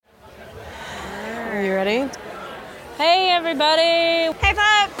Are you ready? Hey, everybody. Hey,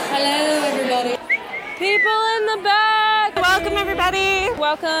 Bob. Hello, everybody. People in the back. Welcome, everybody.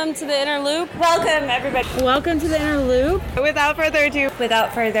 Welcome to the Inner Loop. Welcome, everybody. Welcome to the Inner Loop. Without further ado.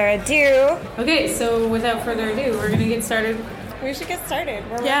 Okay, so without further ado, we're going to get started. We should get started.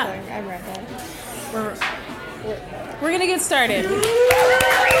 We're rambling. I'm rambling. We're going to get started.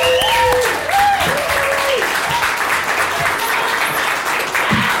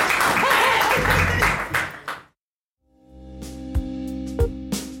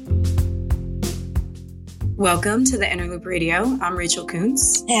 Welcome to the Inner Loop Radio. I'm Rachel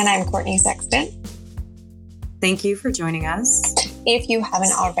Kuntz. And I'm Courtney Sexton. Thank you for joining us. If you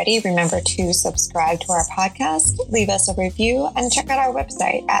haven't already, remember to subscribe to our podcast, leave us a review, and check out our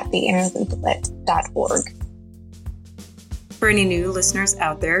website at theinnerlooplit.org. For any new listeners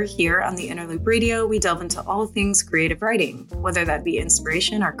out there, here on the Inner Loop Radio, we delve into all things creative writing, whether that be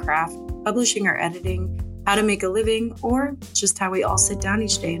inspiration or craft, publishing or editing, how to make a living, or just how we all sit down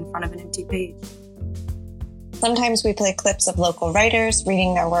each day in front of an empty page. Sometimes we play clips of local writers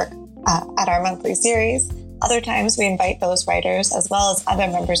reading their work at our monthly series. Other times we invite those writers, as well as other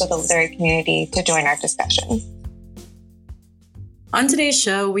members of the literary community, to join our discussion. On today's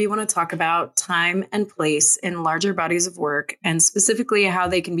show, we want to talk about time and place in larger bodies of work, and specifically how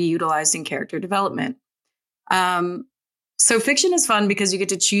they can be utilized in character development. So fiction is fun because you get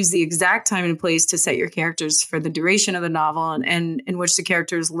to choose the exact time and place to set your characters for the duration of the novel and in which the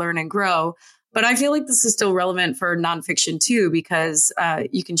characters learn and grow. But I feel like this is still relevant for nonfiction too, because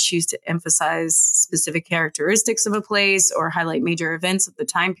you can choose to emphasize specific characteristics of a place or highlight major events of the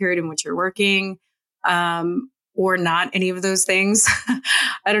time period in which you're working, or not any of those things.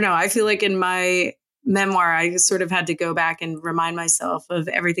 I don't know. I feel like in my memoir, I sort of had to go back and remind myself of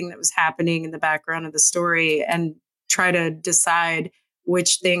everything that was happening in the background of the story and try to decide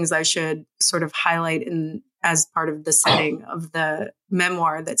which things I should sort of highlight as part of the setting of the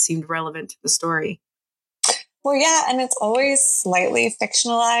memoir that seemed relevant to the story. Well, yeah, and it's always slightly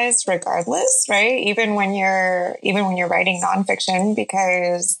fictionalized regardless, right? Even when you're writing nonfiction,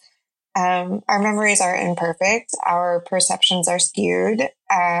 because our memories are imperfect, our perceptions are skewed.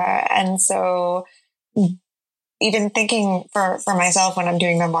 And so even thinking for myself when I'm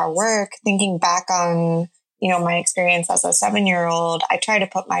doing memoir work, thinking back on my experience as a 7-year-old, I try to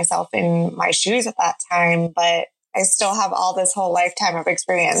put myself in my shoes at that time, but I still have all this whole lifetime of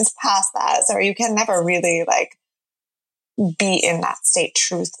experience past that. So you can never really be in that state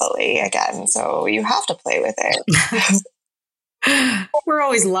truthfully again. So you have to play with it. We're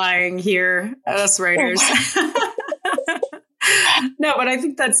always lying here, us writers. No, but I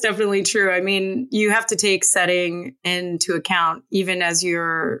think that's definitely true. I mean, you have to take setting into account, even as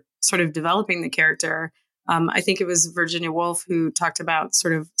you're sort of developing the character. I think it was Virginia Woolf who talked about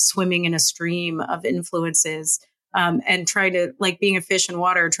sort of swimming in a stream of influences and try to, like being a fish in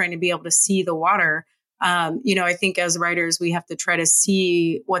water, trying to be able to see the water. I think as writers, we have to try to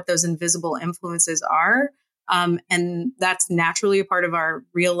see what those invisible influences are. And that's naturally a part of our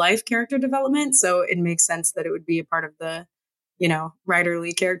real life character development. So it makes sense that it would be a part of the,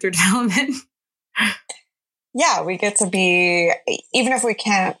 writerly character development. Yeah, we get to be, even if we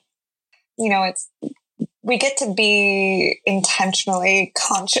can't, we get to be intentionally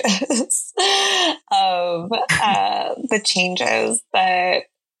conscious of the changes that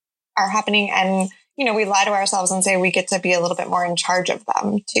are happening. And, we lie to ourselves and say we get to be a little bit more in charge of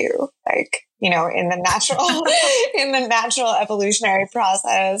them too. In the natural evolutionary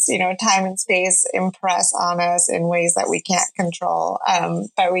process, time and space impress on us in ways that we can't control.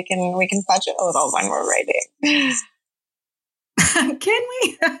 But we can fudge it a little when we're writing. Can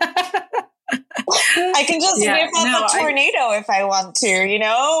we? I can just whip up a tornado if I want to, or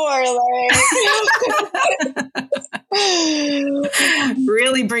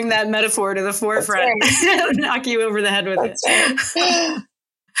really bring that metaphor to the forefront. Right. Knock you over the head with it. Right.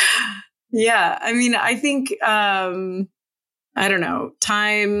 Yeah. I mean, I think, I don't know,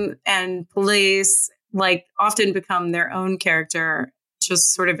 time and place often become their own character,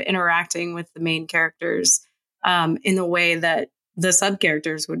 just sort of interacting with the main characters in the way that the sub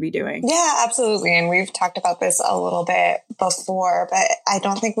characters would be doing. Yeah, absolutely. And we've talked about this a little bit before, but I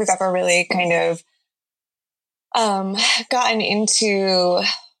don't think we've ever really kind of gotten into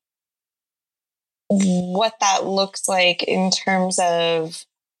what that looks like in terms of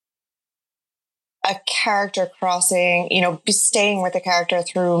a character crossing, staying with the character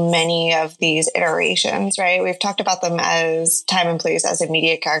through many of these iterations, right? We've talked about them as time and place as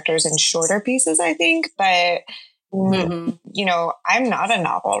immediate characters in shorter pieces, I think, but Mm-hmm. You know, I'm not a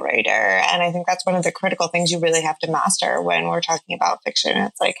novel writer. And I think that's one of the critical things you really have to master when we're talking about fiction.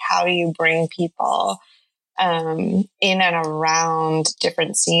 It's like, how do you bring people in and around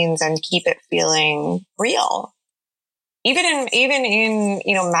different scenes and keep it feeling real? Even in,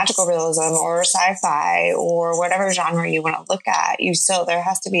 you know, magical realism or sci-fi or whatever genre you want to look at, there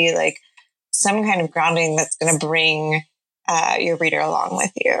has to be like some kind of grounding that's going to bring your reader along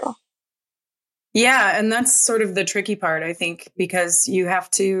with you. Yeah. And that's sort of the tricky part, I think, because you have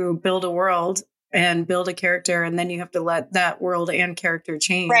to build a world and build a character, and then you have to let that world and character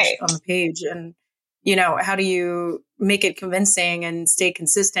change on the page. And, you know, how do you make it convincing and stay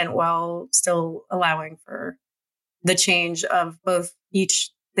consistent while still allowing for the change of both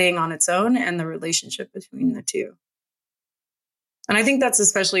each thing on its own and the relationship between the two? And I think that's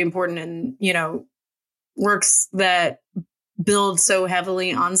especially important in, you know, works that build so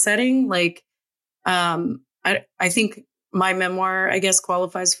heavily on setting. Like, I think my memoir, I guess,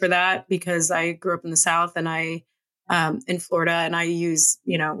 qualifies for that because I grew up in the South and in Florida, and I use,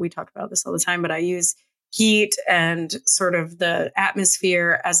 you know, we talk about this all the time, but I use heat and sort of the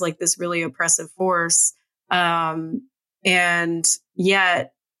atmosphere as like this really oppressive force. And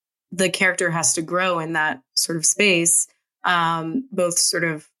yet the character has to grow in that sort of space, both sort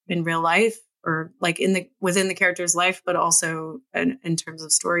of in real life or like within the character's life, but also in terms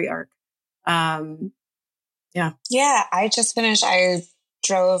of story arc. Yeah. I just finished. I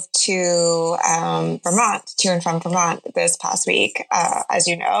drove to Vermont, to and from Vermont this past week, as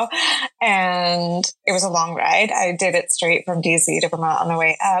you know, and it was a long ride. I did it straight from DC to Vermont on the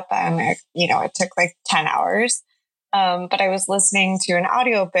way up, and it took like 10 hours. But I was listening to an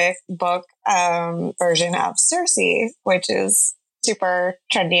book version of Circe, which is super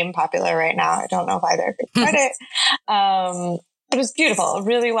trendy and popular right now. I don't know if either could credit. But it was beautiful,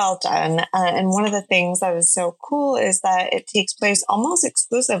 really well done. And one of the things that is so cool is that it takes place almost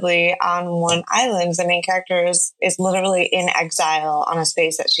exclusively on one island. The main character is literally in exile on a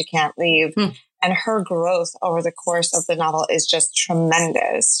space that she can't leave. And her growth over the course of the novel is just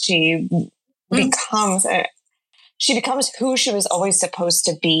tremendous. She becomes who she was always supposed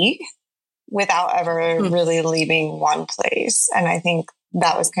to be without ever really leaving one place. And I think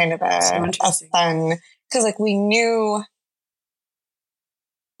that was kind of a fun, because like we knew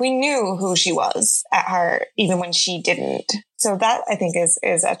who she was at heart, even when she didn't. So that I think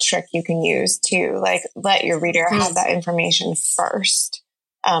is a trick you can use to like let your reader have that information first,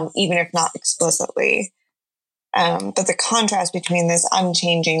 even if not explicitly. But the contrast between this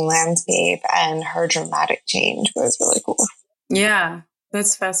unchanging landscape and her dramatic change was really cool. Yeah,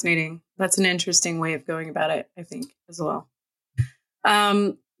 that's fascinating. That's an interesting way of going about it, I think, as well.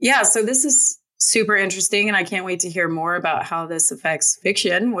 So this is super interesting, and I can't wait to hear more about how this affects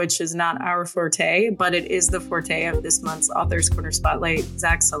fiction, which is not our forte, but it is the forte of this month's Author's Corner Spotlight,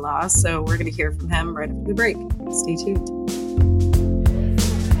 Zak Salih. So we're going to hear from him right after the break. Stay tuned.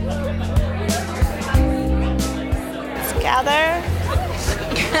 Gather,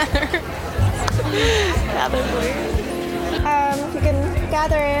 please. If you can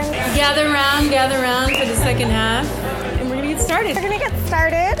gather in. Gather round for the second half. And we're going to get started. We're going to get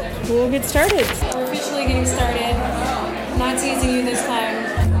started. We'll get started. We're officially getting started. Not teasing you this time.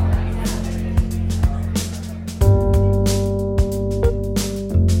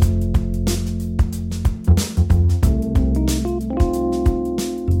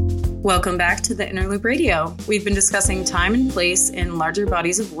 Welcome back to the Inner Loop Radio. We've been discussing time and place in larger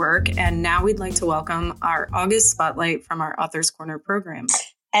bodies of work, and now we'd like to welcome our August Spotlight from our Author's Corner program.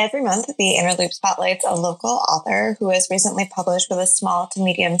 Every month, the Inner Loop spotlights a local author who has recently published with a small to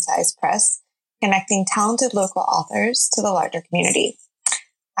medium-sized press, connecting talented local authors to the larger community.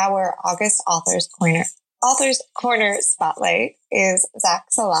 Our August Author's Corner Spotlight is Zak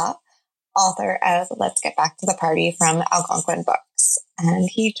Salih, author of Let's Get Back to the Party from Algonquin Books. And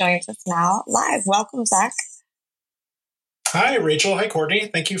he joins us now live. Welcome, Zak. Hi, Rachel. Hi, Courtney.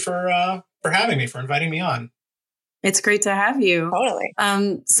 Thank you for having me, for inviting me on. It's great to have you. Totally.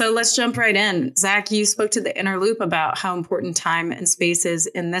 So let's jump right in. Zak, you spoke to the Inner Loop about how important time and space is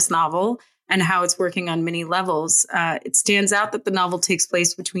in this novel and how it's working on many levels. It stands out that the novel takes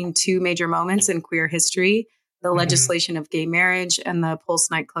place between two major moments in queer history, the legislation of gay marriage and the Pulse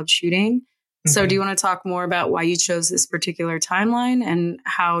nightclub shooting. So do you want to talk more about why you chose this particular timeline and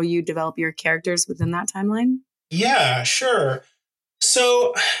how you develop your characters within that timeline? Yeah, sure.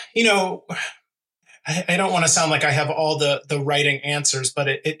 So, I don't want to sound like I have all the writing answers, but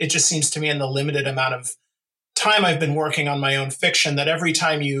it just seems to me in the limited amount of time I've been working on my own fiction that every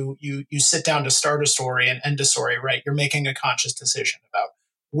time you sit down to start a story and end a story, right, you're making a conscious decision about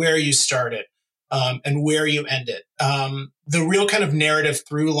where you start it. and where you end it. The real kind of narrative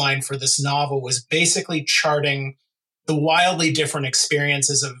through line for this novel was basically charting the wildly different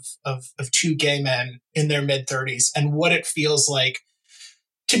experiences of two gay men in their mid-30s and what it feels like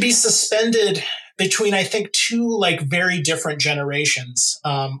to be suspended between, I think, two like very different generations.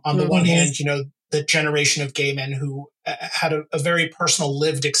 On the one hand, the generation of gay men who had a very personal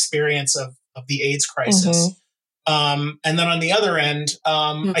lived experience of the AIDS crisis. And then on the other end,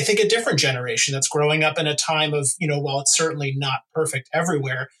 I think a different generation that's growing up in a time of, while it's certainly not perfect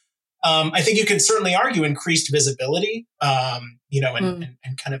everywhere, I think you can certainly argue increased visibility, and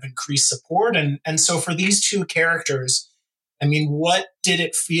kind of increased support. And so for these two characters, I mean, what did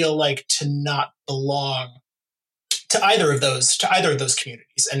it feel like to not belong to either of those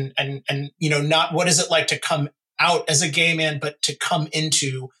communities? And not what is it like to come out as a gay man, but to come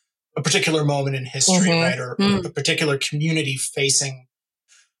into a particular moment in history, right? Or a particular community facing,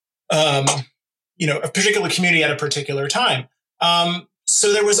 a particular community at a particular time.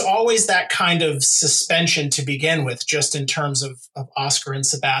 So there was always that kind of suspension to begin with, just in terms of Oscar and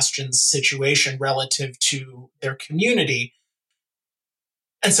Sebastian's situation relative to their community.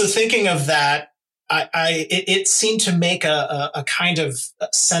 And so thinking of that, it seemed to make a kind of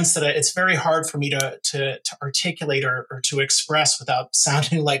sense that it's very hard for me to articulate or to express without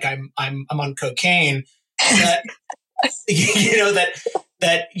sounding like I'm on cocaine. That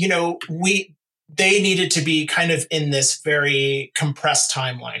they needed to be kind of in this very compressed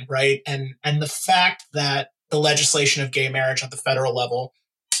timeline, right? And the fact that the legislation of gay marriage at the federal level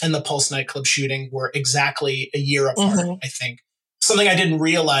and the Pulse nightclub shooting were exactly a year apart, I think. Something I didn't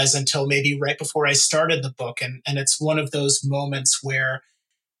realize until maybe right before I started the book. And it's one of those moments where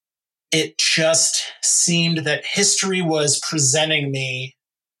it just seemed that history was presenting me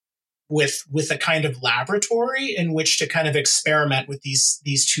with a kind of laboratory in which to kind of experiment with these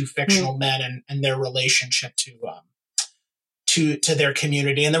two fictional men and their relationship to their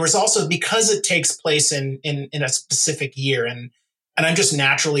community. And there was also, because it takes place in a specific year, and I'm just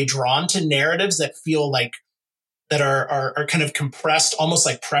naturally drawn to narratives that feel like that are kind of compressed, almost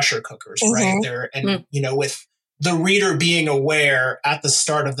like pressure cookers, right? There, and with the reader being aware at the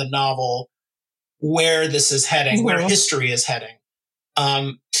start of the novel where this is heading, where history is heading.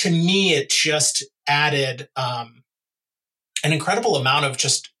 To me, it just added an incredible amount of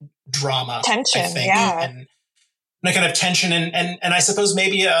just drama, tension, I think, and a kind of tension, and I suppose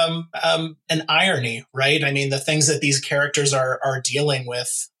maybe an irony, right? I mean, the things that these characters are dealing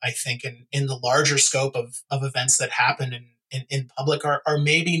with, I think, in the larger scope of events that happen in public are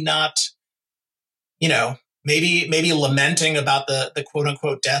maybe not, maybe lamenting about the quote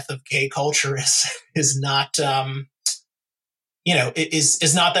unquote death of gay culture is not,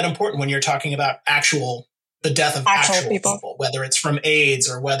 is not that important when you're talking about the death of actual people, whether it's from AIDS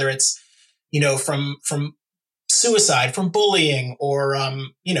or whether it's, from suicide, from bullying, or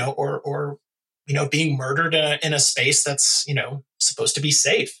being murdered in a space that's supposed to be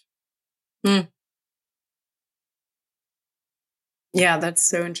safe. Yeah, that's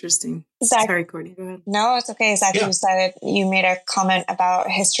so interesting. Zach, sorry, Courtney, go ahead. No, it's okay. Zach, you said you made a comment about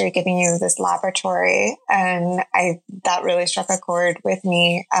history giving you this laboratory, and that really struck a chord with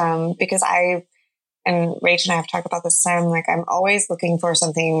me, because and Rach and I have talked about this time. Like, I'm always looking for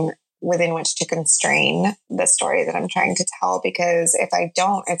something within which to constrain the story that I'm trying to tell, because if I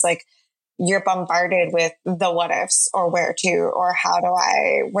don't, it's like you're bombarded with the what ifs, or where to, or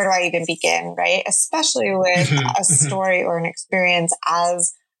where do I even begin, right? Especially with a story or an experience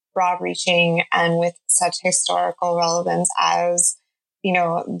as broad reaching and with such historical relevance as,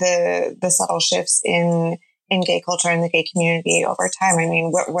 the subtle shifts in gay culture and the gay community over time. I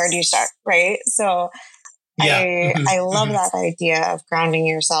mean, where do you start, right? So I love that idea of grounding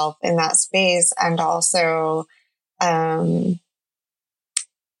yourself in that space, and also,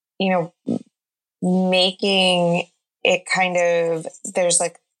 making it kind of, there's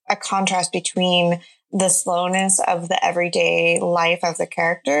like a contrast between the slowness of the everyday life of the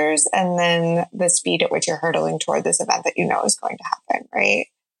characters and then the speed at which you're hurtling toward this event that is going to happen, right?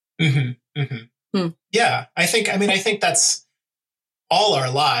 Yeah, I think that's all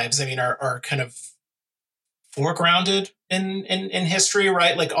our lives. I mean, are kind of foregrounded in history,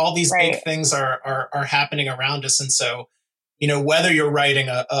 right? Like, all these big things are happening around us. And so, whether you're writing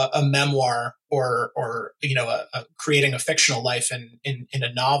a memoir or creating a fictional life in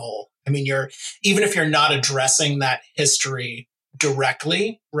a novel, I mean, even if you're not addressing that history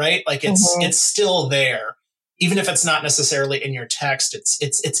directly, right? Like, it's still there. Even if it's not necessarily in your text,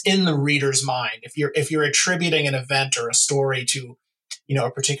 it's in the reader's mind. If you're attributing an event or a story to, a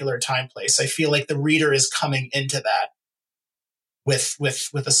particular time place, I feel like the reader is coming into that with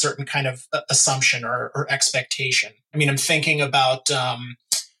a certain kind of assumption or expectation. I mean, I'm thinking about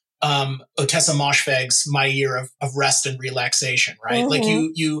Otessa Moshfegh's My Year of Rest and Relaxation, right? Like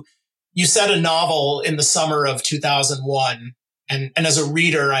you set a novel in the summer of 2001, and as a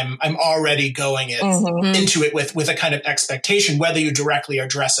reader, I'm already going into it with a kind of expectation, whether you directly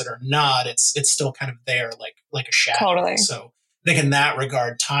address it or not. It's still kind of there, like a shadow. Totally. So I think in that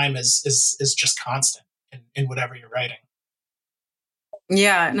regard, time is just constant in whatever you're writing.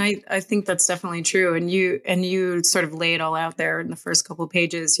 Yeah, and I think that's definitely true. And you sort of lay it all out there in the first couple of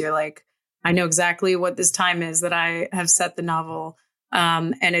pages. You're like, I know exactly what this time is that I have set the novel,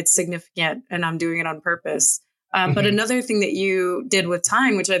 and it's significant, and I'm doing it on purpose. But another thing that you did with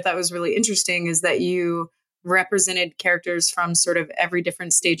time, which I thought was really interesting, is that you represented characters from sort of every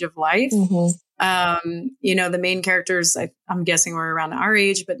different stage of life. The main characters, I'm guessing, were around our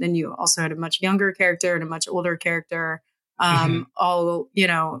age, but then you also had a much younger character and a much older character. All,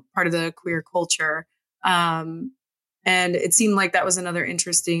 part of the queer culture. And it seemed like that was another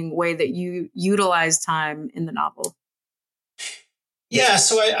interesting way that you utilized time in the novel. Yeah.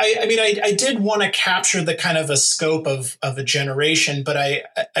 So I did want to capture the kind of a scope of a generation, but I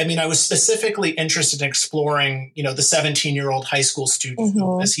was specifically interested in exploring, the 17-year-old high school student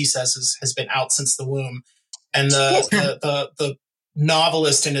who, as he says, has been out since the womb, and the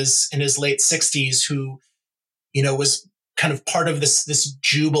novelist in his late 60s who, was kind of part of this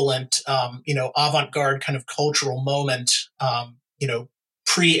jubilant, avant-garde kind of cultural moment,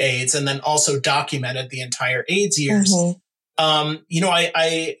 pre-AIDS, and then also documented the entire AIDS years. I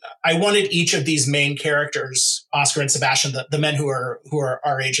wanted each of these main characters, Oscar and Sebastian, the men who are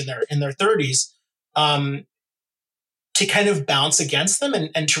our age in their 30s, to kind of bounce against them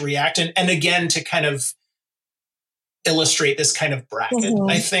and to react and again to kind of illustrate this kind of bracket.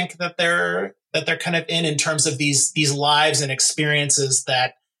 I think that they're kind of in terms of these lives and experiences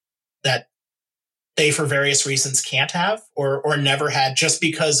that they, for various reasons, can't have or never had, just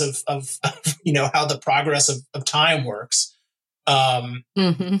because of how the progress of time works. And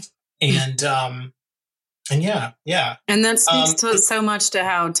yeah. And that speaks to so much to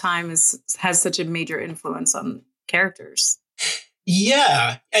how time has such a major influence on characters.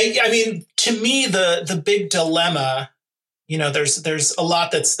 Yeah. I mean, to me, the big dilemma, there's a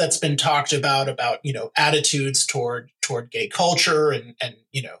lot that's been talked about, attitudes toward gay culture and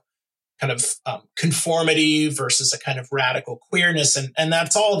kind of conformity versus a kind of radical queerness. And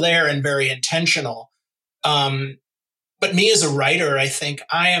that's all there and very intentional. But me as a writer, I think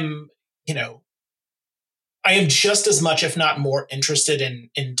I am just as much, if not more, interested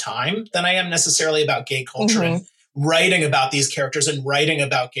in time than I am necessarily about gay culture and writing about these characters and writing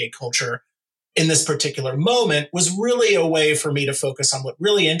about gay culture in this particular moment was really a way for me to focus on what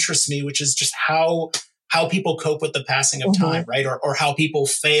really interests me, which is just how people cope with the passing of time, right? Or how people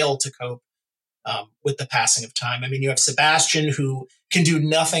fail to cope with the passing of time. I mean, you have Sebastian, who can do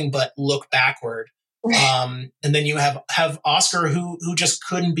nothing but look backward. And then you have Oscar, who just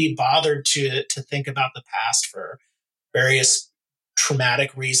couldn't be bothered to think about the past for various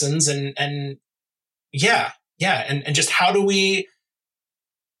traumatic reasons. And just how do we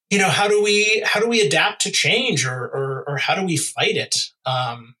adapt to change or how do we fight it?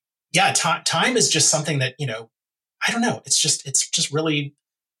 Time is just something that, I don't know. It's just really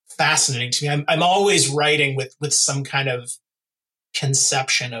fascinating to me. I'm always writing with some kind of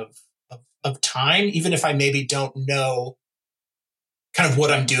conception of time, even if I maybe don't know kind of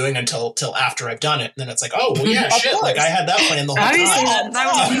what I'm doing until after I've done it. And then it's like, oh, well, yeah, shit. Like I had that plan the whole time. That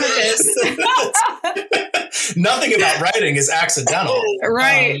was Nothing about writing is accidental.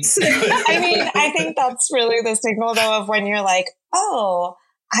 Right. I think that's really the signal, though, of when you're like, oh,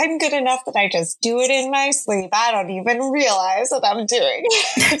 I'm good enough that I just do it in my sleep. I don't even realize that I'm doing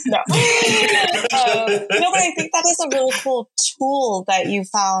it. No, but I think that is a really cool tool that you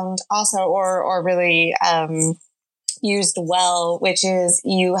found also, or really used well, which is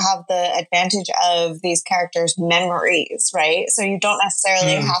you have the advantage of these characters' memories, right? So you don't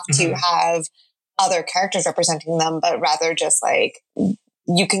necessarily have to have other characters representing them, but rather just like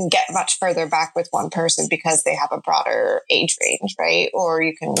you can get much further back with one person because they have a broader age range, right? Or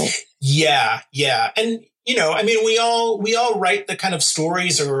you can. Yeah. And, we all write the kind of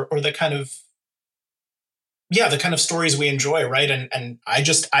stories or the kind of, the kind of stories we enjoy. Right. And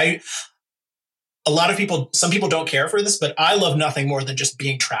I a lot of people, some people don't care for this, but I love nothing more than just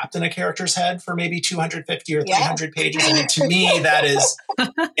being trapped in a character's head for maybe 250 or 300 pages. I mean, to me, that is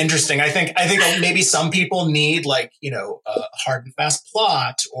interesting. I think maybe some people need like, you know, a hard and fast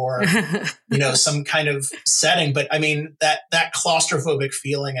plot or, you know, some kind of setting. But I mean, that claustrophobic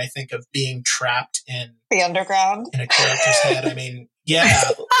feeling, I think, of being trapped in the underground in a character's head. I mean, yeah.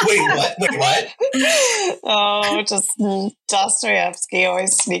 Wait, what? Oh, just Dostoevsky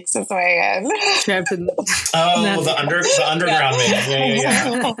always sneaks his way in. The underground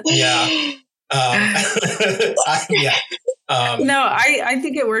man. Yeah. No, I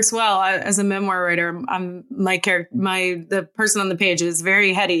think it works well. As a memoir writer, the person on the page is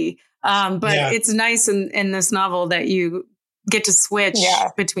very heady. But it's nice in this novel that you get to switch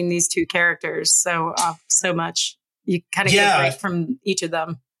between these two characters so much. You kind of get a break from each of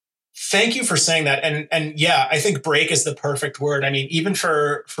them. Thank you for saying that. And yeah, I think break is the perfect word. I mean, even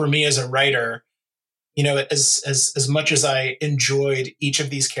for me as a writer, you know, as much as I enjoyed each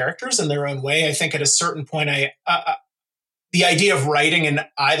of these characters in their own way, I think at a certain point, the idea of writing in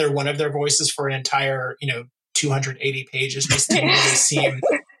either one of their voices for an entire, you know, 280 pages just didn't really seem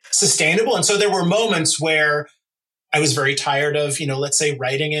sustainable. And so there were moments where I was very tired of, you know, let's say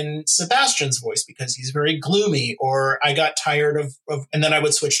writing in Sebastian's voice because he's very gloomy, or I got tired of and then I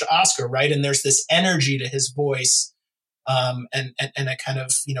would switch to Oscar, right? And there's this energy to his voice, and a kind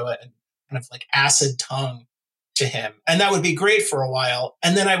of, you know, a kind of like acid tongue to him. And that would be great for a while.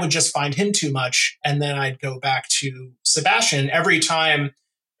 And then I would just find him too much. And then I'd go back to Sebastian. Every time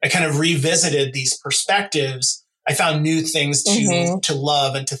I kind of revisited these perspectives, I found new things to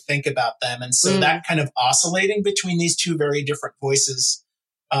love and to think about them. And so that kind of oscillating between these two very different voices,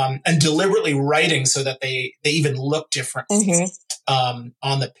 and deliberately writing so that they even look different on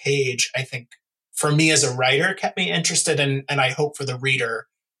the page, I think for me as a writer kept me interested, and I hope for the reader,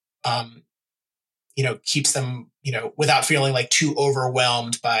 you know, keeps them, you know, without feeling like too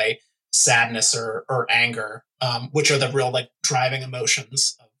overwhelmed by sadness or anger, which are the real like driving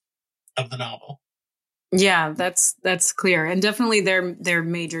emotions of the novel. Yeah, that's clear. And definitely their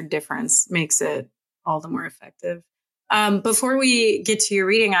major difference makes it all the more effective. Before we get to your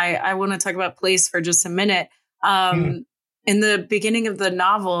reading, I want to talk about place for just a minute. In the beginning of the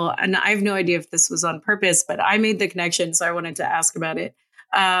novel, and I have no idea if this was on purpose, but I made the connection, so I wanted to ask about it.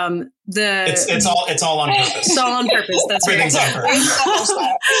 It's all on purpose. It's all on purpose. That's everything's on purpose.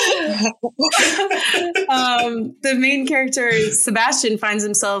 The main character, Sebastian, finds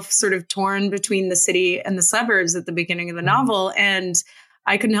himself sort of torn between the city and the suburbs at the beginning of the novel. And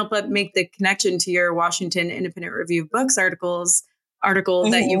I couldn't help but make the connection to your Washington Independent Review of Books article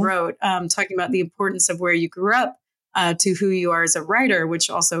that you wrote, talking about the importance of where you grew up to who you are as a writer, which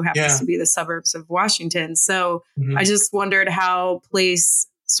also happens to be the suburbs of Washington. So I just wondered how place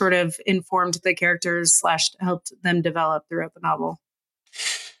sort of informed the characters / helped them develop throughout the novel.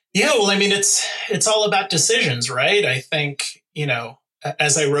 Yeah, well, I mean, it's all about decisions, right? I think, you know,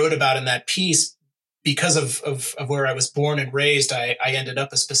 as I wrote about in that piece, because of where I was born and raised, I ended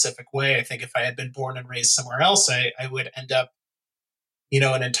up a specific way. I think if I had been born and raised somewhere else, I would end up, you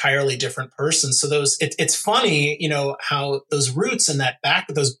know, an entirely different person. So it's funny, you know, how those roots and that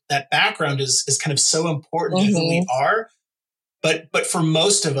background is kind of so important to who we are. But for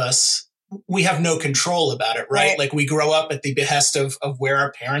most of us, we have no control about it, right? Like we grow up at the behest of where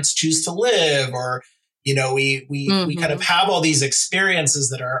our parents choose to live, or, you know, we kind of have all these experiences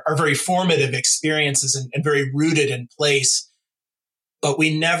that are very formative experiences and very rooted in place. But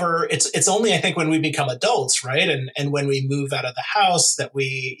we never, it's only, I think, when we become adults, right? And when we move out of the house that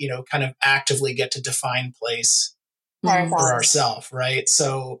we, you know, kind of actively get to define place for ourselves, right?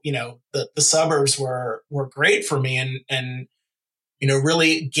 So, you know, the suburbs were great for me and, you know,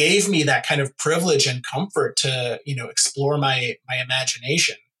 really gave me that kind of privilege and comfort to, you know, explore my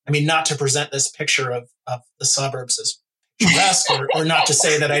imagination. I mean, not to present this picture of the suburbs as picturesque or not to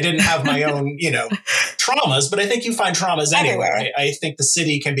say that I didn't have my own, you know, traumas, but I think you find traumas anywhere. I think the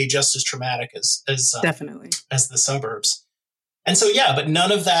city can be just as traumatic as definitely as the suburbs. And so, yeah, but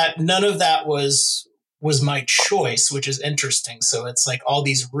none of that was my choice, which is interesting. So it's like all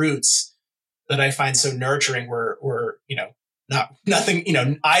these roots that I find so nurturing were, you know, nothing, you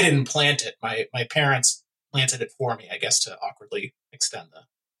know, I didn't plant it. My parents planted it for me, I guess, to awkwardly extend the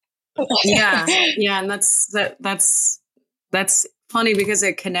yeah. And that's funny because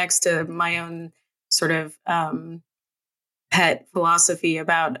it connects to my own sort of pet philosophy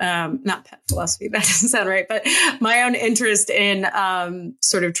about not pet philosophy, that doesn't sound right, but my own interest in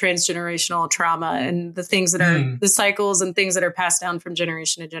sort of transgenerational trauma and the things that are the cycles and things that are passed down from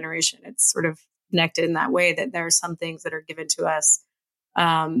generation to generation. It's sort of connected in that way that there are some things that are given to us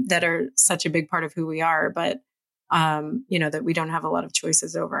that are such a big part of who we are, but, that we don't have a lot of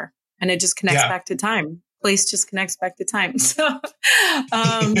choices over. And it just connects back to time. Place just connects back to time. So,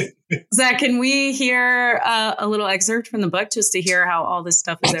 Zach, can we hear a little excerpt from the book just to hear how all this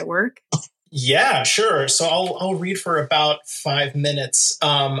stuff is at work? Yeah, sure. So I'll read for about 5 minutes.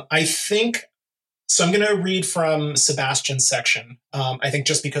 I think so. I'm going to read from Sebastian's section. I think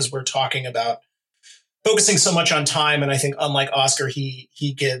just because we're talking about focusing so much on time, and I think unlike Oscar,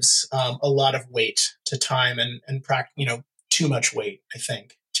 he gives a lot of weight to time and too much weight, I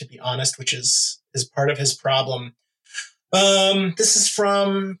think, to be honest, which is part of his problem. This is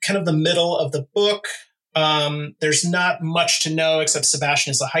from kind of the middle of the book. There's not much to know except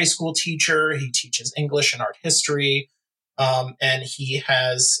Sebastian is a high school teacher. He teaches English and art history. And he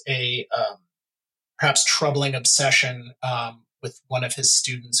has a perhaps troubling obsession with one of his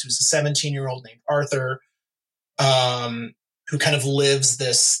students who's a 17-year-old named Arthur, who kind of lives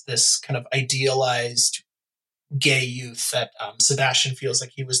this kind of idealized gay youth that Sebastian feels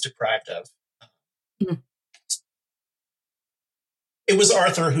like he was deprived of. It was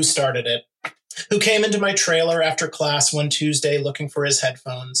Arthur who started it, who came into my trailer after class one Tuesday looking for his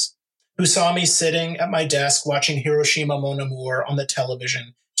headphones, who saw me sitting at my desk watching Hiroshima Mon Amour on the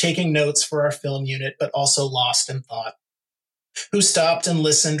television, taking notes for our film unit, but also lost in thought, who stopped and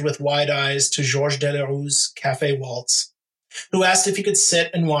listened with wide eyes to Georges Delereux's Café Waltz, who asked if he could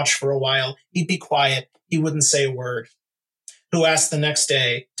sit and watch for a while. He'd be quiet. He wouldn't say a word. Who asked the next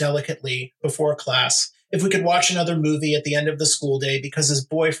day, delicately, before class, if we could watch another movie at the end of the school day because his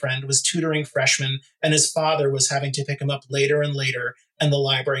boyfriend was tutoring freshmen and his father was having to pick him up later and later, and the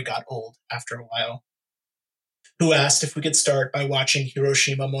library got old after a while. Who asked if we could start by watching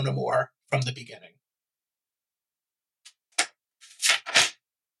Hiroshima Mon Amour from the beginning.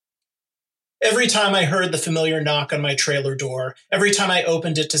 Every time I heard the familiar knock on my trailer door, every time I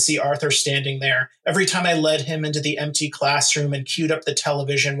opened it to see Arthur standing there, every time I led him into the empty classroom and queued up the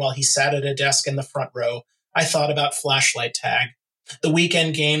television while he sat at a desk in the front row, I thought about flashlight tag, the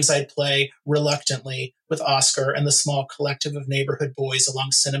weekend games I'd play reluctantly with Oscar and the small collective of neighborhood boys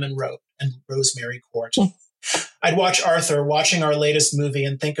along Cinnamon Road and Rosemary Court. I'd watch Arthur watching our latest movie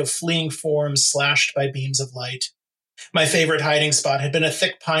and think of fleeing forms slashed by beams of light. My favorite hiding spot had been a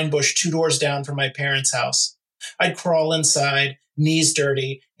thick pine bush 2 doors down from my parents' house. I'd crawl inside, knees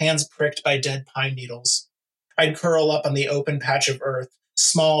dirty, hands pricked by dead pine needles. I'd curl up on the open patch of earth,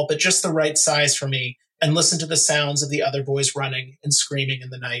 small but just the right size for me, and listen to the sounds of the other boys running and screaming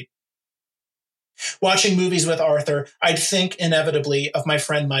in the night. Watching movies with Arthur, I'd think inevitably of my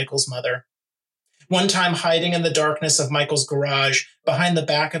friend Michael's mother. One time hiding in the darkness of Michael's garage, behind the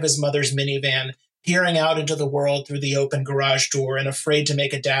back of his mother's minivan, peering out into the world through the open garage door and afraid to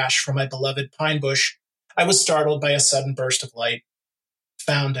make a dash for my beloved pine bush, I was startled by a sudden burst of light.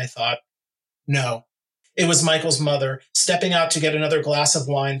 Found, I thought. No. It was Michael's mother, stepping out to get another glass of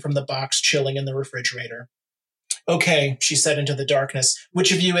wine from the box chilling in the refrigerator. Okay, she said into the darkness.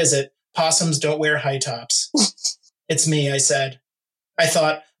 Which of you is it? Possums don't wear high tops. It's me, I said. I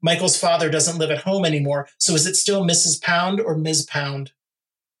thought, Michael's father doesn't live at home anymore, so is it still Mrs. Pound or Ms. Pound?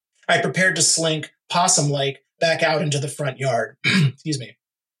 I prepared to slink, possum-like, back out into the front yard. Excuse me.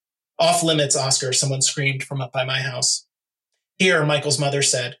 Off limits, Oscar, someone screamed from up by my house. Here, Michael's mother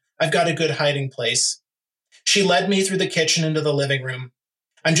said, I've got a good hiding place. She led me through the kitchen into the living room.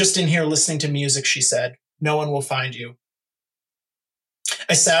 I'm just in here listening to music, she said. No one will find you.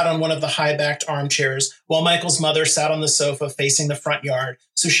 I sat on one of the high-backed armchairs while Michael's mother sat on the sofa facing the front yard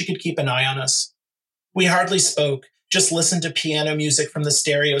so she could keep an eye on us. We hardly spoke, just listened to piano music from the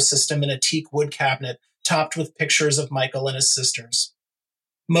stereo system in a teak wood cabinet topped with pictures of Michael and his sisters.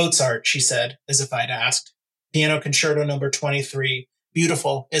 Mozart, she said, as if I'd asked. Piano Concerto No. 23.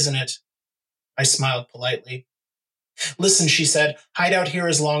 Beautiful, isn't it? I smiled politely. Listen, she said, hide out here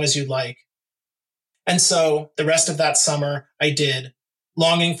as long as you'd like. And so, the rest of that summer, I did,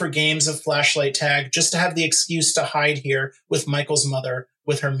 longing for games of flashlight tag just to have the excuse to hide here with Michael's mother,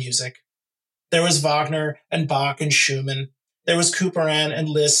 with her music. There was Wagner and Bach and Schumann. There was Couperin and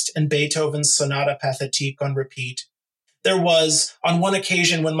Liszt and Beethoven's Sonata Pathétique on repeat. There was, on one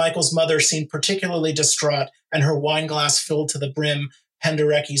occasion when Michael's mother seemed particularly distraught and her wine glass filled to the brim,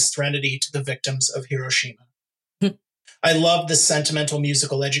 Penderecki's Threnody to the victims of Hiroshima. I loved this sentimental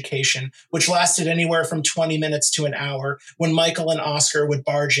musical education, which lasted anywhere from 20 minutes to an hour, when Michael and Oscar would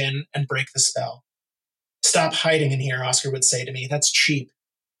barge in and break the spell. Stop hiding in here, Oscar would say to me. That's cheap.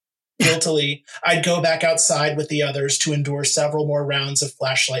 Guiltily, I'd go back outside with the others to endure several more rounds of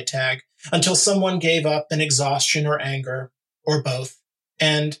flashlight tag until someone gave up in exhaustion or anger, or both,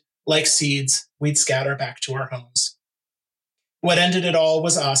 and, like seeds, we'd scatter back to our homes. What ended it all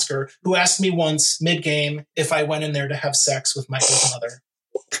was Oscar, who asked me once, mid-game, if I went in there to have sex with Michael's mother.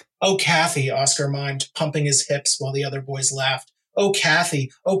 Oh, Kathy, Oscar mimed, pumping his hips while the other boys laughed. Oh,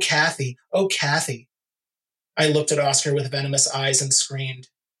 Kathy, oh, Kathy, oh, Kathy. I looked at Oscar with venomous eyes and screamed.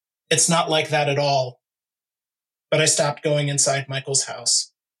 It's not like that at all. But I stopped going inside Michael's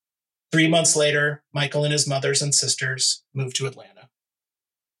house. 3 months later, Michael and his mothers and sisters moved to Atlanta.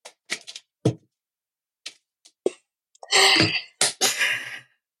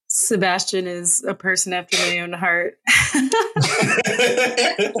 Sebastian is a person after my own heart.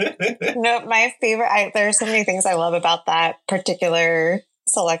 No, my favorite, there are so many things I love about that particular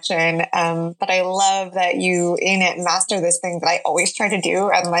selection. But I love that you in it master this thing that I always try to do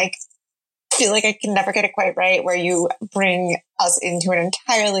and like feel like I can never get it quite right, where you bring us into an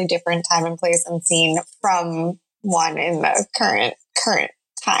entirely different time and place and scene from one in the current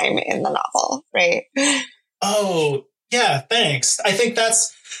time in the novel, right? Oh, yeah, thanks. I think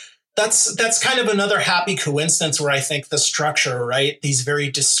that's kind of another happy coincidence where I think the structure, right? These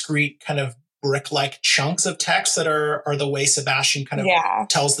very discrete kind of brick-like chunks of text that are the way Sebastian kind of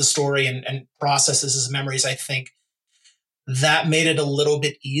tells the story and processes his memories. I think that made it a little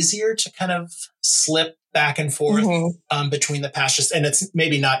bit easier to kind of slip back and forth between the passages. And it's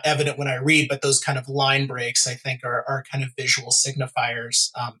maybe not evident when I read, but those kind of line breaks, I think, are kind of visual signifiers.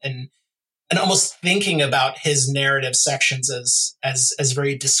 And almost thinking about his narrative sections as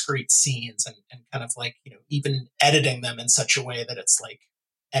very discrete scenes and kind of like, even editing them in such a way that it's like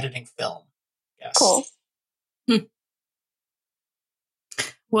editing film. Yes. Cool.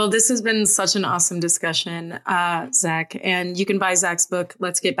 Well, this has been such an awesome discussion, Zach. And you can buy Zach's book,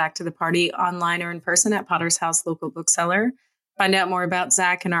 Let's Get Back to the Party, online or in person at Potter's House local bookseller. Find out more about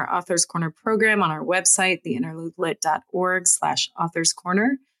Zach and our Authors Corner program on our website, theinterlooplit.org/Authors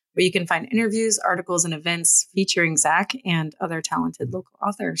Corner, where you can find interviews, articles, and events featuring Zach and other talented local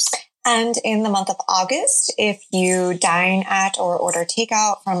authors. And in the month of August, if you dine at or order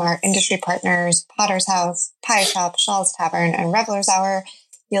takeout from our industry partners, Potter's House, Pie Shop, Shaw's Tavern, and Revelers Hour,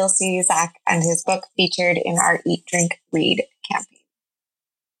 you'll see Zach and his book featured in our Eat, Drink, Read campaign.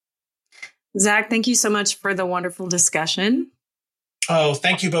 Zach, thank you so much for the wonderful discussion. Oh,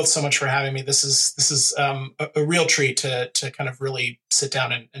 thank you both so much for having me. This is a real treat to kind of really sit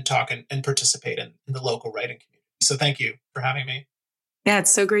down and talk and participate in the local writing community. So thank you for having me. Yeah,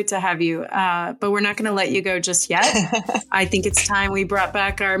 it's so great to have you. But we're not going to let you go just yet. I think it's time we brought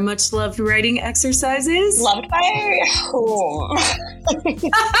back our much loved writing exercises. Loved by whom?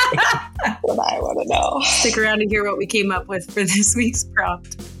 What I want to know. Stick around to hear what we came up with for this week's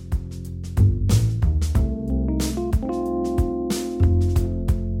prompt.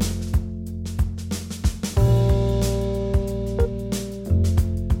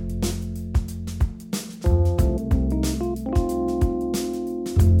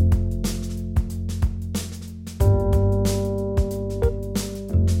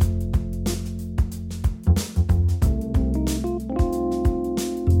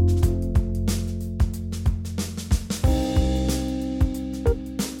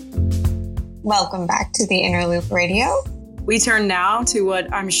 Welcome back to the Inner Loop Radio. We turn now to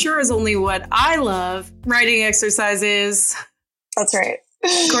what I'm sure is only what I love, writing exercises. That's right.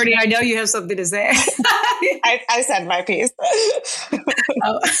 Courtney, I know you have something to say. I said my piece.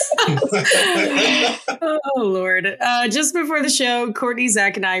 Oh, Lord. Just before the show, Courtney,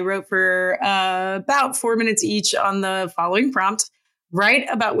 Zach, and I wrote for about 4 minutes each on the following prompt. Write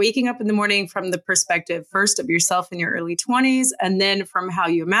about waking up in the morning from the perspective first of yourself in your early 20s and then from how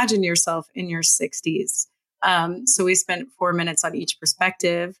you imagine yourself in your 60s. So we spent 4 minutes on each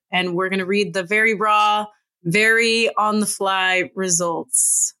perspective, and we're going to read the very raw, very on the fly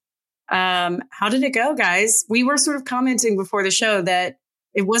results. How did it go, guys? We were sort of commenting before the show that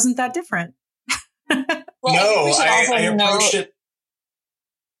it wasn't that different. Well, no, I approached it.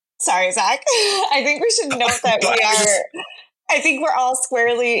 Sorry, Zach. I think we should note that I think we're all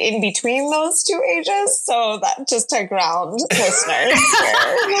squarely in between those two ages. So that just to ground listeners.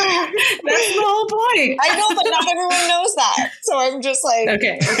 That's the whole point. I know, but not everyone knows that. So I'm just like...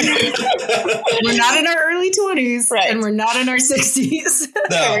 Okay. We're not in our early 20s. Right. And we're not in our 60s.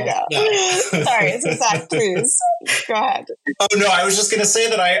 There we go. No. Sorry, so Zach, please. Go ahead. Oh, no, I was just going to say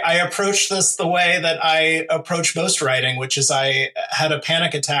that I approached this the way that I approach most writing, which is I had a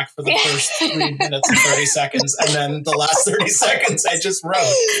panic attack for the first 3 minutes and 30 seconds. And then the last 30 seconds, I just wrote.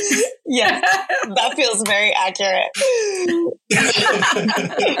 Yeah, that feels very accurate.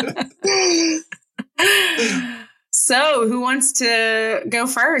 So, who wants to go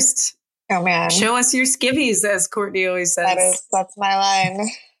first? Oh, man. Show us your skivvies, as Courtney always says. That's my line.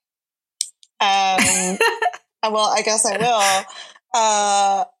 Well, I guess I will.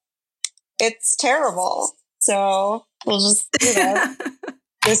 It's terrible. So we'll just do that.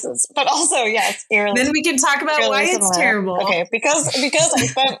 But also, yes, eerily. Then we can talk about why it's terrible. Okay, because I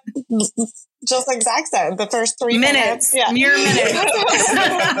spent, just like Zach said, the first 3 minutes. Mere minutes.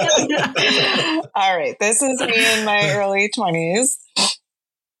 All right, this is me in my early 20s.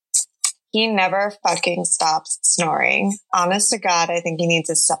 He never fucking stops snoring. Honest to God, I think he needs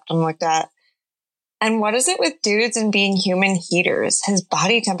his septum looked at. And what is it with dudes and being human heaters? His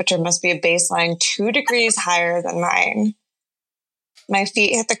body temperature must be a baseline 2 degrees higher than mine. My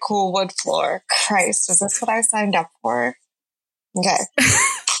feet hit the cool wood floor. Christ, is this what I signed up for? Okay.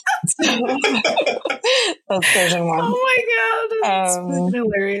 That's version 1. Oh my God. That's fucking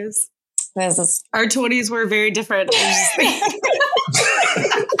hilarious. Our 20s were very different.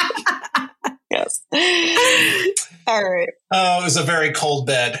 Yes. All right. Oh, it was a very cold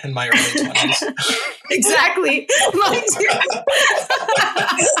bed in my early 20s. Exactly. Mine too.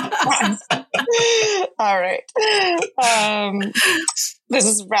 All right. This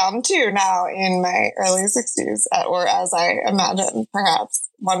is round 2 now in my early 60s, or as I imagine, perhaps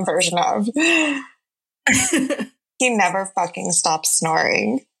one version of. He never fucking stops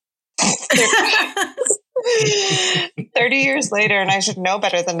snoring. 30 years later, and I should know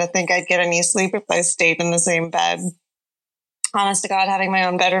better than to think I'd get any sleep if I stayed in the same bed. Honest to God, having my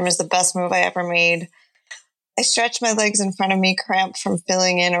own bedroom is the best move I ever made. I stretch my legs in front of me, cramped from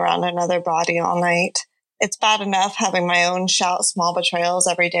filling in around another body all night. It's bad enough having my own shout small betrayals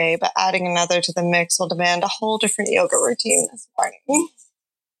every day, but adding another to the mix will demand a whole different yoga routine this morning.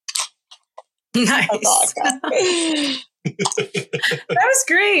 Nice. That's all I've got. That was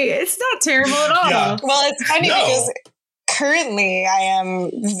great. It's not terrible at all. Yeah. Well, it's funny because currently I am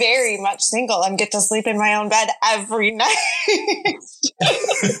very much single and get to sleep in my own bed every night.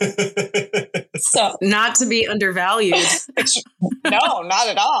 So not to be undervalued. No, not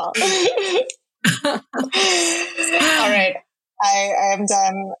at all. All right. I am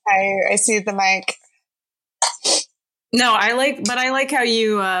done. I see the mic. No, I like how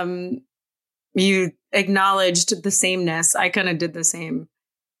you acknowledged the sameness. I kind of did the same,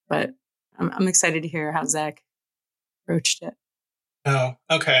 but I'm excited to hear how Zach approached it. Oh,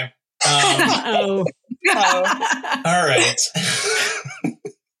 okay. Oh. All right.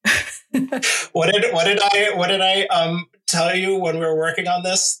 What did I tell you when we were working on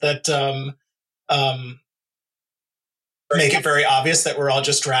this? That make it very obvious that we're all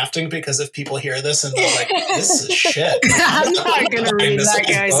just drafting, because if people hear this and they're like, "This is shit," I'm not going to read that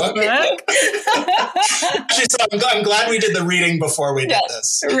guy's book. Actually, so I'm glad we did the reading before we did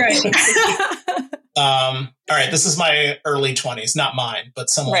this. Right. All right. This is my early 20s, not mine, but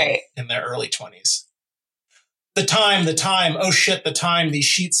someone in their early 20s. The time. Oh shit, the time. These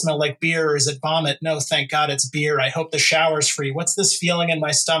sheets smell like beer. Or is it vomit? No, thank God it's beer. I hope the shower's free. What's this feeling in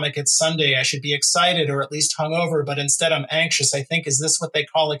my stomach? It's Sunday. I should be excited or at least hungover, but instead I'm anxious. I think, is this what they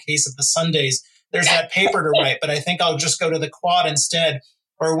call a case of the Sundays? There's that paper to write, but I think I'll just go to the quad instead.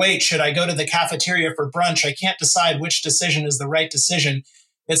 Or wait, should I go to the cafeteria for brunch? I can't decide which decision is the right decision.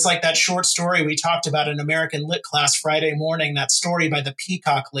 It's like that short story we talked about in American Lit class Friday morning, that story by the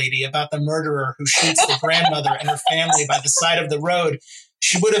Peacock lady about the murderer who shoots the grandmother and her family by the side of the road.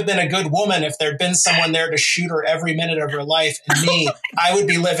 She would have been a good woman if there'd been someone there to shoot her every minute of her life. And me, I would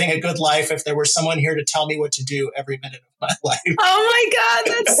be living a good life if there were someone here to tell me what to do every minute of my life. Oh my God,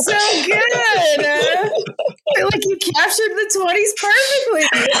 that's so good. I feel like you captured the 20s perfectly.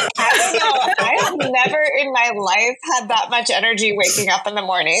 I don't know. I have never in my life had that much energy waking up in the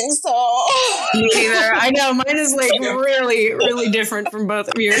morning. So me neither. I know mine is like really, really different from both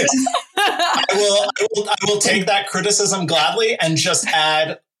of yours. I will take that criticism gladly and just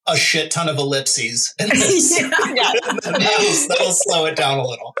add a shit ton of ellipses. And that'll slow it down a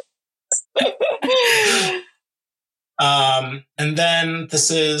little. And then this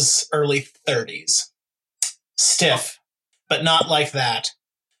is early 30s. Stiff, but not like that.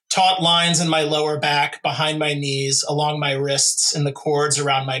 Taut lines in my lower back, behind my knees, along my wrists, and the cords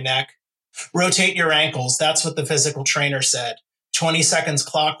around my neck. Rotate your ankles. That's what the physical trainer said. 20 seconds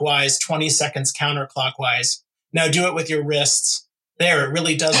clockwise, 20 seconds counterclockwise. Now do it with your wrists. There, it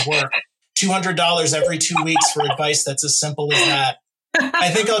really does work. $200 every 2 weeks for advice that's as simple as that. I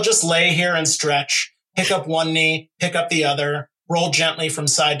think I'll just lay here and stretch. Pick up one knee, pick up the other, roll gently from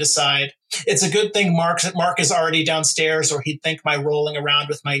side to side. It's a good thing Mark is already downstairs, or he'd think my rolling around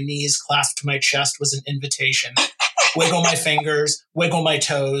with my knees clasped to my chest was an invitation. Wiggle my fingers, wiggle my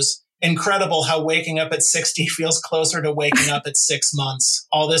toes. Incredible how waking up at 60 feels closer to waking up at 6 months.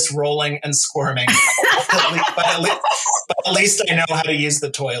 All this rolling and squirming. But at least I know how to use the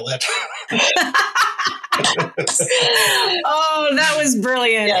toilet. Oh, that was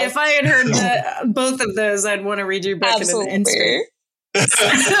brilliant. Yes. If I had heard both of those, I'd want to read your book in an instant. Sure,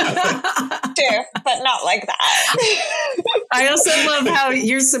 but not like that. I also love how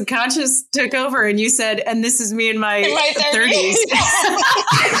your subconscious took over and you said, and this is me in my 30s.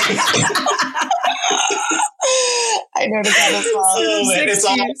 I noticed that as well.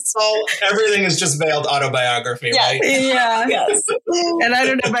 It's all everything is just veiled autobiography, right? Yeah. Yes. And I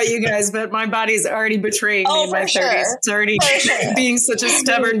don't know about you guys, but my body's already betraying me in my 30s. It's already being such a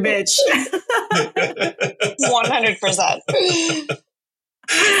stubborn bitch. 100%.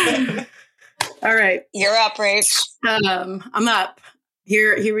 All right. You're up, Rach. I'm up.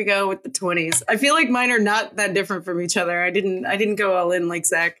 Here we go with the 20s. I feel like mine are not that different from each other. I didn't go all in like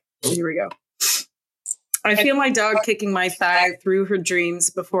Zach. Here we go. I feel my dog kicking my thigh through her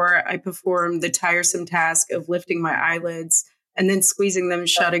dreams before I perform the tiresome task of lifting my eyelids and then squeezing them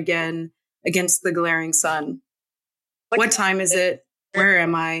shut again against the glaring sun. What time is it? Where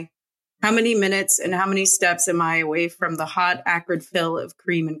am I? How many minutes and how many steps am I away from the hot, acrid fill of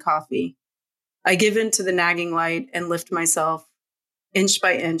cream and coffee? I give in to the nagging light and lift myself inch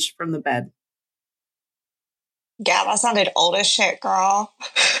by inch from the bed. Yeah, that sounded old as shit, girl.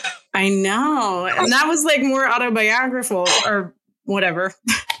 I know. And that was like more autobiographical or whatever.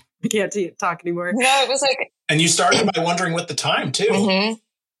 I can't talk anymore. No, it was like... And you started by wondering what the time, too. Mm-hmm.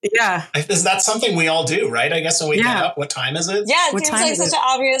 Yeah. Is that something we all do, right? I guess when we get up, what time is it? Yeah, it what seems like such an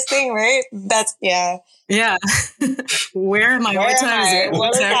obvious thing, right? That's, yeah. Yeah. Where am I? What time is it?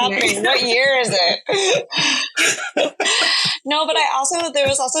 What is happening? What year is it? No, but there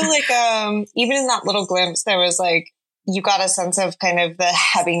was also like, even in that little glimpse, there was like, you got a sense of kind of the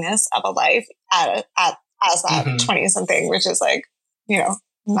heaviness of a life as that 20-something, which is like,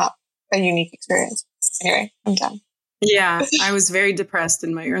 not a unique experience. Anyway, I'm done. Yeah, I was very depressed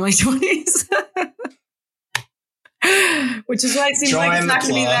in my early 20s. Which is why it seems like it's not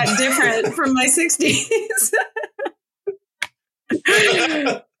going to be that different from my 60s.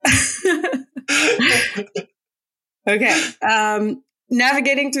 Okay.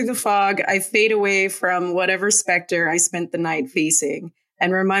 Navigating through the fog, I fade away from whatever specter I spent the night facing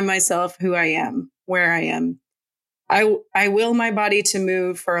and remind myself who I am, where I am. I will my body to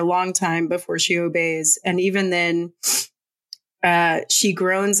move for a long time before she obeys. And even then, she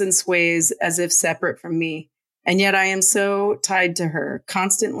groans and sways as if separate from me. And yet I am so tied to her,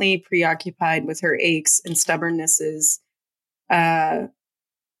 constantly preoccupied with her aches and stubbornnesses. I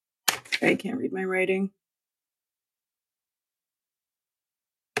can't read my writing.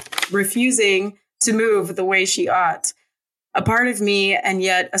 Refusing to move the way she ought. A part of me, and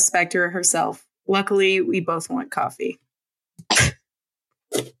yet a specter herself. Luckily, we both want coffee.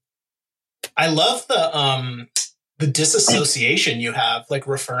 I love the disassociation you have, like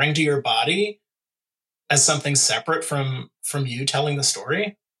referring to your body as something separate from you telling the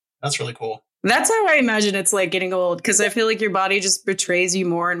story. That's really cool. That's how I imagine it's like getting old, because I feel like your body just betrays you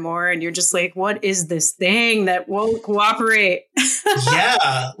more and more, and you're just like, what is this thing that won't cooperate?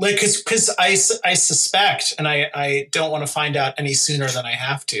 Yeah, like because I suspect, and I don't want to find out any sooner than I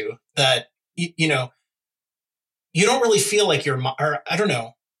have to, that you don't really feel like or I don't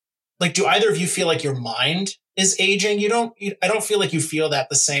know, like, do either of you feel like your mind is aging? I don't feel like you feel that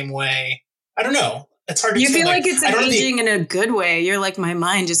the same way. I don't know. It's hard to feel like it's aging in a good way. You're like, my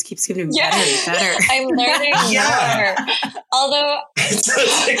mind just keeps getting better and better. I'm learning more. Although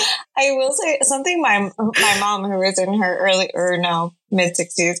I will say something my mom, who is in her mid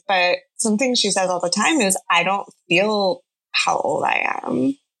 60s, but something she says all the time is, I don't feel how old I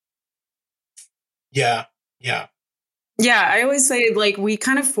am. Yeah. Yeah, I always say, like, we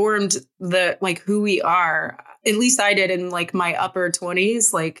kind of formed who we are. At least I did in like my upper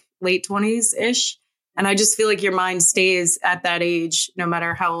 20s, like late 20s ish. And I just feel like your mind stays at that age, no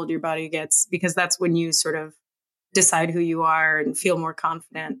matter how old your body gets, because that's when you sort of decide who you are and feel more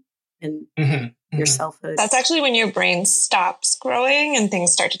confident in your selfhood. That's actually when your brain stops growing and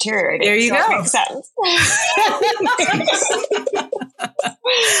things start deteriorating. There you go. That makes sense.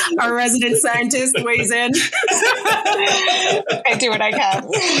 Our resident scientist weighs in. I do what I can.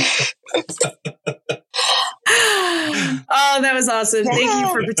 Oh, that was awesome. Thank you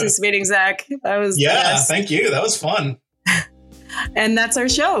for participating, Zach. That was thank you. That was fun. And that's our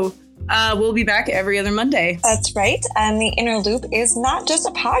show. We'll be back every other Monday. That's right. And The Inner Loop is not just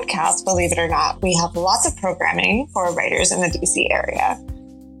a podcast, believe it or not. We have lots of programming for writers in the DC area.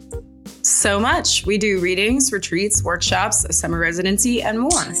 So much. We do readings, retreats, workshops, a summer residency, and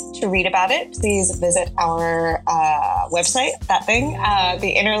more. To read about it, please visit our website,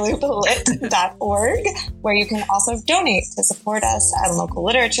 theinnerlooplit.org, where you can also donate to support us and local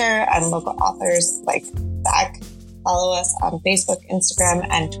literature and local authors like Zak. Follow us on Facebook, Instagram,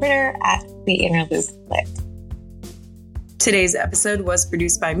 and Twitter at The Inner Loop Lit. Today's episode was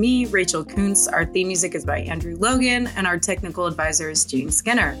produced by me, Rachel Kuntz. Our theme music is by Andrew Logan, and our technical advisor is Jane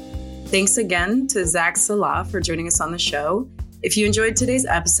Skinner. Thanks again to Zak Salih for joining us on the show. If you enjoyed today's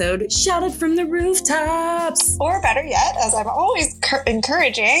episode, shout it from the rooftops. Or better yet, as I'm always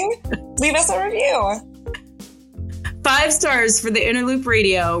encouraging, leave us a review. 5 stars for the Inner Loop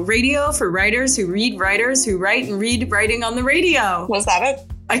Radio. Radio for writers who read writers who write and read writing on the radio. Was that it?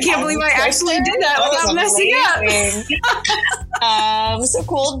 I can't believe I actually did that without messing up. So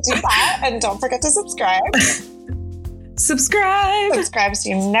cool. Do that. And don't forget to subscribe. Subscribe so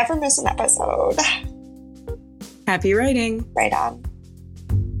you never miss an episode. Happy writing. Right on.